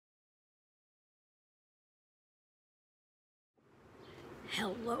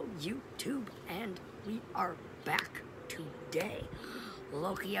Hello YouTube, and we are back today.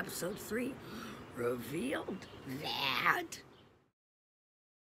 Loki episode 3 revealed that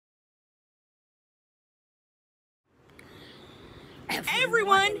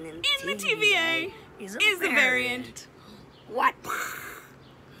everyone in the TVA is a variant. What?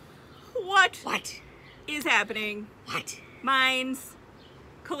 What is happening? What? Minds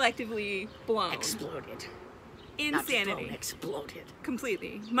collectively blown. Exploded. Insanity. Not just blown, exploded.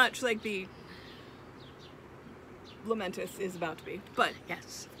 Completely. Much like the Lamentus is about to be. But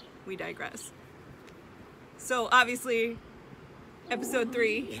yes, we digress. So obviously, episode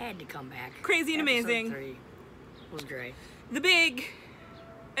 3. He had to come back. Crazy and amazing. Episode 3 was great. The big...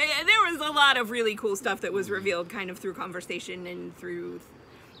 there was a lot of really cool stuff that was revealed kind of through conversation and through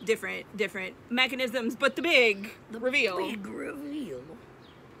different mechanisms, but the big reveal.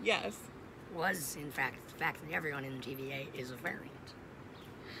 Yes. Was, in fact, the fact that everyone in the TVA is a variant.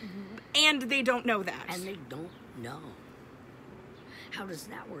 And they don't know that. And they don't know. How does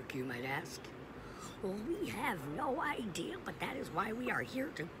that work, you might ask? Well, we have no idea, but that is why we are here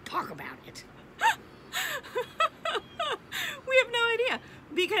to talk about it. We have no idea.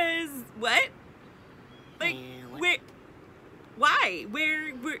 Because, what? Like, where... Why?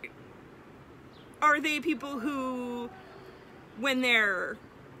 Where... Are they people who, when their...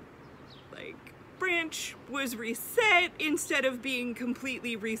 like, branch was reset, instead of being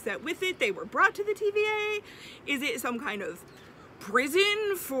completely reset with it, they were brought to the TVA? Is it some kind of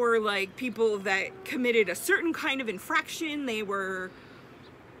prison for, like, people that committed a certain kind of infraction? They were,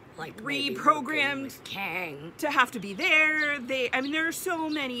 like, reprogrammed to have to be there. I mean, there are so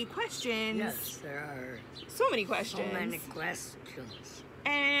many questions. Yes, there are. So many questions. So many questions.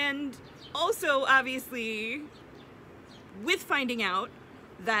 And also, obviously, with finding out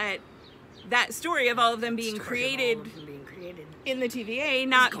that story of all of them being created in the TVA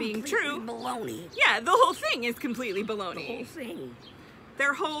not being true. Baloney. Yeah, the whole thing is completely baloney. The whole thing.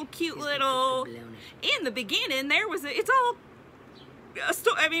 Their whole cute little... In the beginning, there was it's all...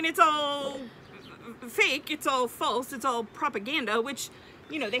 I mean, it's all fake, it's all false, it's all propaganda, which,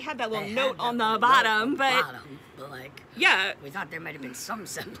 you know, they had that little note on the bottom, but like, yeah. We thought there might have been some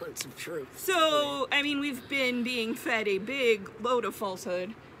semblance of truth. So, I mean, we've been being fed a big load of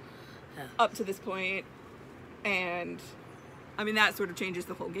falsehood up to this point, and I mean that sort of changes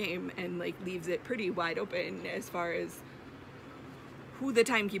the whole game and like leaves it pretty wide open as far as who the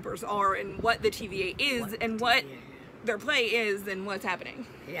timekeepers are and what the TVA is and what their play is and what's happening.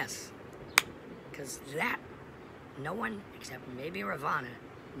 Yes, because that no one except maybe Ravana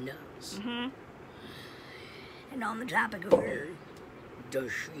knows. And on the topic of her,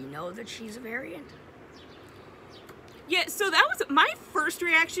 does she know that she's a variant? Yeah, so that was my first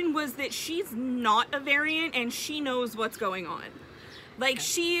reaction, was that she's not a variant and she knows what's going on. Like,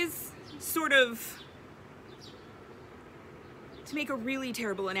 she's sort of, to make a really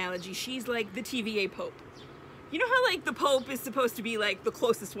terrible analogy, she's like the TVA Pope. You know how, like, the Pope is supposed to be, like, the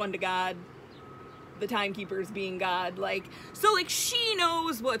closest one to God, the timekeepers being God, like, so, like, she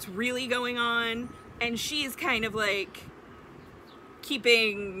knows what's really going on, and she's kind of, like,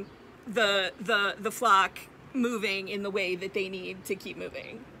 keeping the flock moving in the way that they need to keep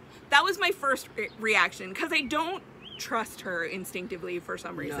moving. That was my first reaction, because I don't trust her instinctively for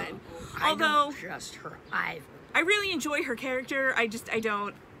some reason. No, I don't trust her either. I really enjoy her character. I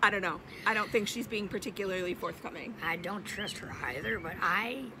don't know. I don't think she's being particularly forthcoming. I don't trust her either, but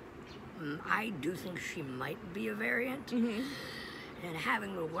I do think she might be a variant. And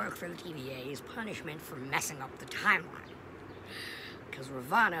having to work for the TVA is punishment for messing up the timeline. Because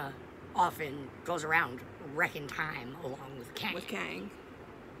Ravana often goes around wrecking time along with Kang.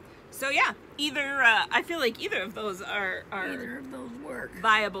 So yeah, either I feel like either of those are either of those work.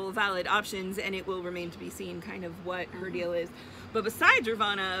 Viable, valid options, and it will remain to be seen kind of what her deal is. But besides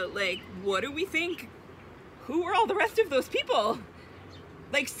Ravana, like, what do we think? Who are all the rest of those people?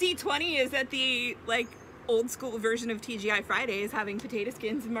 Like, C20 is at the, like, old school version of TGI Fridays having potato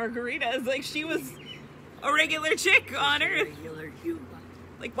skins and margaritas. Like, she was a regular chick on Earth. Regular human.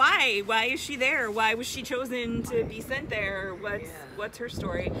 Like, why? Why is she there? Why was she chosen to be sent there? What's her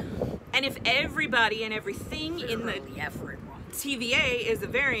story? And if everybody and everything in the TVA is a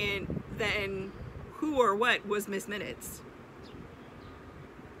variant, then who or what was Miss Minutes?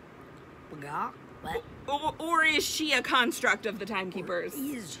 What? Or is she a construct of the timekeepers? Or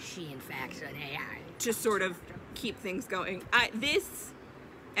is she, in fact, an AI? To sort of keep things going. This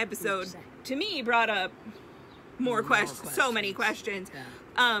episode, to me, brought up more questions. So many questions. Yeah.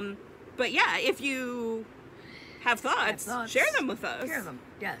 But yeah, if you have thoughts, share them with us. Share them,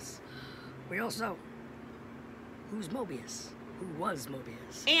 yes. We also, who's Mobius? Who was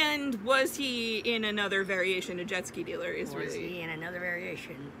Mobius? And was he in another variation a jet ski dealer is Was really he in another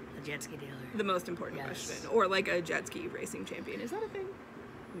variation a jet ski dealer? the most important Yes. question. Or like a jet ski racing champion. Is that a thing?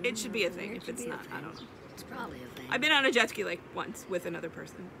 It should be a thing. It If should it's be a not, I thing. don't know. It's probably a thing. I've been on a jet ski like once with another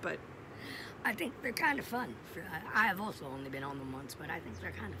person, but I think they're kind of fun. I have also only been on them once, but I think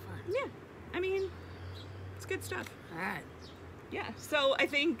they're kind of fun. yeah, I mean, it's good stuff. All right. Yeah, so I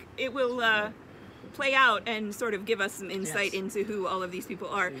think it will play out and sort of give us some insight Yes. into who all of these people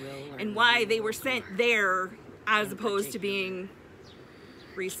are We will learn and why who they were those sent are. there as In opposed to particular. being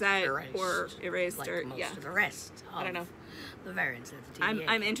reset or erased like or most yeah. of the rest. I don't know. The variants of the TVA.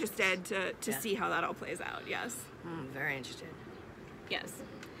 I'm interested to Yeah. see how that all plays out. Yes. Very interested. Yes.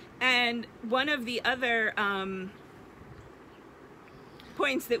 And one of the other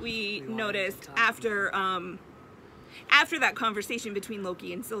points that we We wanted to noticed talk after that conversation between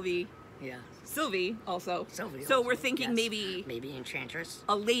Loki and Sylvie Yeah. also. Sylvie So also, we're thinking yes. maybe Enchantress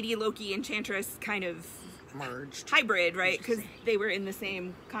a Lady Loki Enchantress kind of merged. hybrid, right? Because Interesting. they were in the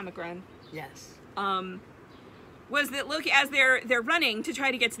same comic run. Yes. Was that Loki, as they're running to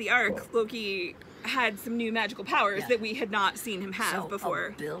try to get to the Ark, Loki had some new magical powers Yeah. that we had not seen him have So before.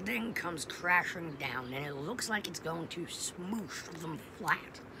 a building comes crashing down, and it looks like it's going to smoosh them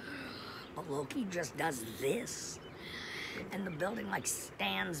flat. But Loki just does this, and the building like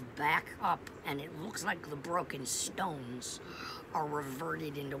stands back up, and it looks like the broken stones are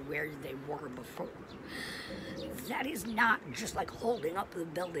reverted into where they were before. That is not just like holding up the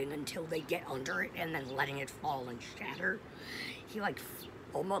building until they get under it and then letting it fall and shatter. He like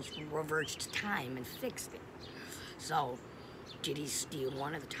almost reversed time and fixed it. So, did he steal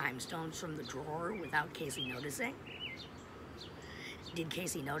one of the time stones from the drawer without Casey noticing? Did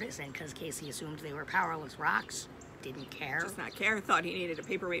Casey notice, and because Casey assumed they were powerless rocks, didn't care? Does not care, thought he needed a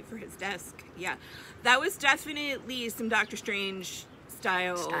paperweight for his desk. Yeah. That was definitely some Doctor Strange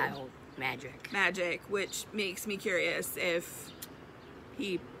Style magic. which makes me curious if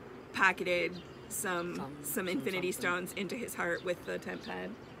he pocketed some Infinity something. Stones into his heart with the temp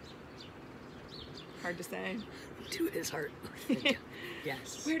pad. Hard to say. To his heart.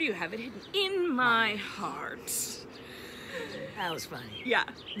 Yes. Where do you have it hidden? In my heart. That was funny. Yeah,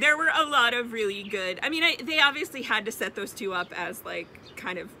 there were a lot of really good. I mean, they obviously had to set those two up as like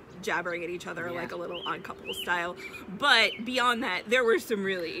kind of jabbering at each other, Yeah. like a little Odd Couple style. But beyond that, there were some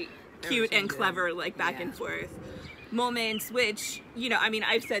really cute some and good- clever, like back and yeah. forth moments. Which, you know, I mean,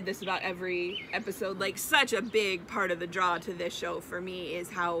 I've said this about every episode. Like, such a big part of the draw to this show for me is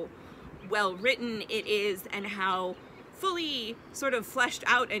how well written it is and how fully sort of fleshed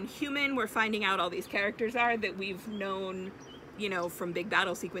out and human we're finding out all these characters are that we've known, you know, from big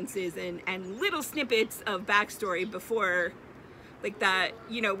battle sequences and little snippets of backstory before, like that,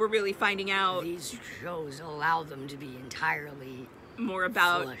 you know, we're really finding out These shows allow them to be entirely more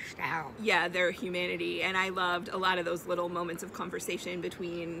about fleshed out. yeah, their humanity. And I loved a lot of those little moments of conversation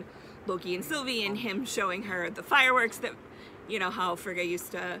between Loki and Sylvie and him showing her the fireworks that, you know, how Frigga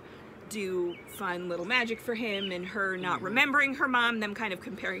used to do fun little magic for him and her not remembering her mom, them kind of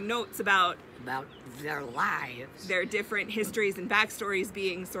comparing notes about Their lives. their different histories and backstories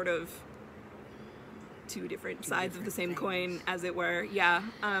being sort of two different sides of the same different coin, things. as it were. Yeah.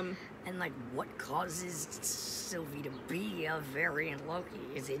 And like, what causes Sylvie to be a variant Loki?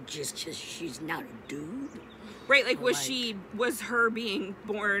 Is it just she's not a dude? Right, like, Like- was her being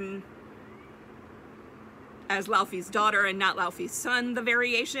born as Laufey's daughter and not Laufey's son the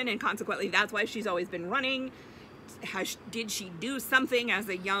variation, and consequently that's why she's always been running? Did she do something as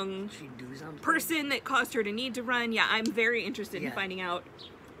a young She'd do something. person that caused her to need to run? Yeah, I'm very interested in Yeah. finding out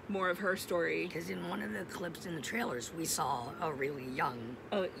more of her story. Because in one of the clips in the trailers, we saw a really young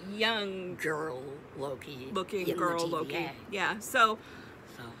A young girl Loki. looking in the girl TVA. Loki. Yeah, so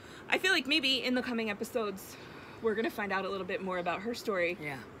So, I feel like maybe in the coming episodes we're gonna find out a little bit more about her story.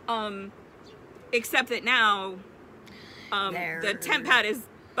 yeah. Except that now the temp pad is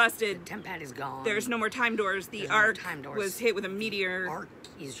busted. Temp pad is gone. There's no more time doors. The There's no more Ark time doors. was hit with a meteor, Arc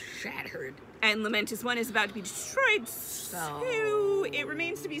is shattered. and Lamentis 1 is about to be destroyed. So it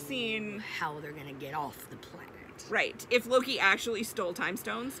remains to be seen. How they're gonna get off the planet. Right. If Loki actually stole time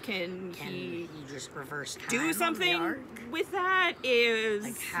stones, can Can he he just reverse time on do the something Ark? with that? Is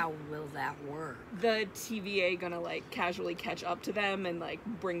Like, how will that work? the TVA gonna like casually catch up to them and like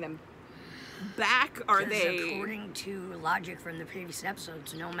bring them back? Are 'Cause they? according to logic from the previous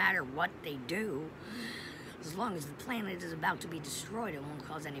episodes, no matter what they do, as long as the planet is about to be destroyed, it won't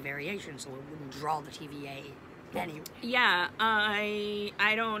cause any variation, so it wouldn't draw the TVA anyway. Yeah, I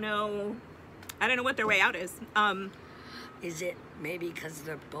don't know. I don't know what their way out is. Is it maybe because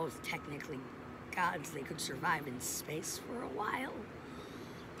they're both technically gods, they could survive in space for a while.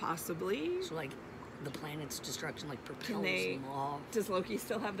 Possibly. So, like, the planet's destruction, like, propels Can they? them off. Does Loki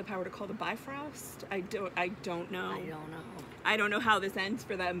still have the power to call the Bifrost? I don't know. I don't know. I don't know how this ends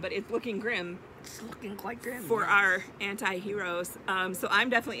for them, but it's looking grim. It's looking quite grim. For yes. our anti-heroes. So I'm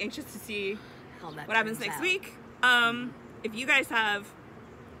definitely anxious to see How that what happens turns next out. week. If you guys have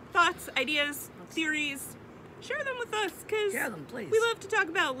thoughts, ideas, theories, share them with us, because Share them, please. we love to talk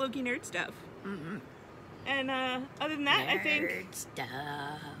about Loki nerd stuff. Mm-hmm. And other than that, I think Nerd stuff.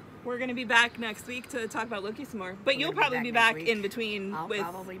 we're going to be back next week to talk about Loki some more. But We're you'll gonna probably be next back week. in between I'll with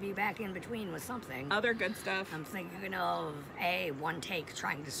probably be back in between with something. other good stuff. I'm thinking of one take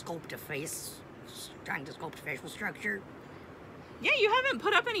trying to sculpt a face, trying to sculpt facial structure. Yeah, you haven't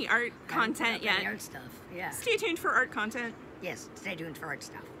put up any art content yet. Art stuff. Yeah. Stay tuned for art content. Yes. Stay tuned for art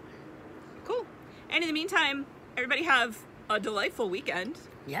stuff. Cool. And in the meantime, everybody have a delightful weekend.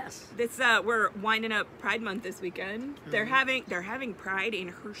 Yes. This we're winding up Pride Month this weekend. They're having Pride in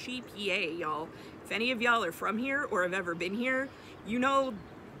Hershey, PA, y'all. If any of y'all are from here or have ever been here, you know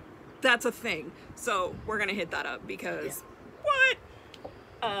that's a thing. So we're gonna hit that up because what?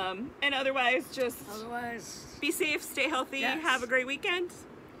 And otherwise, just be safe, stay healthy, Yes. have a great weekend.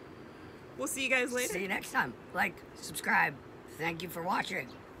 We'll see you guys later. See you next time. Like, subscribe. Thank you for watching.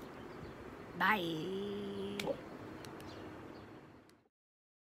 Bye.